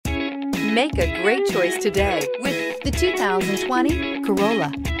Make a great choice today with the 2020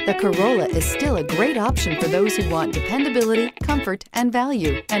 Corolla. The Corolla is still a great option for those who want dependability, comfort, and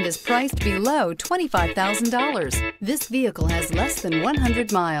value, and is priced below $25,000. This vehicle has less than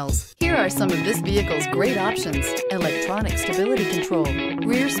 100 miles. Here are some of this vehicle's great options: electronic stability control,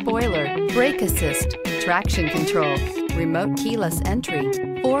 rear spoiler, brake assist, traction control, remote keyless entry,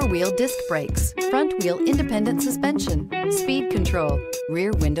 four-wheel disc brakes, front-wheel independent suspension, speed control,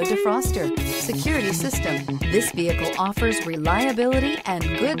 rear window defroster, security system. This vehicle offers reliability and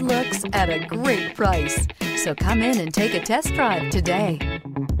good looks at a great price. So come in and take a test drive today.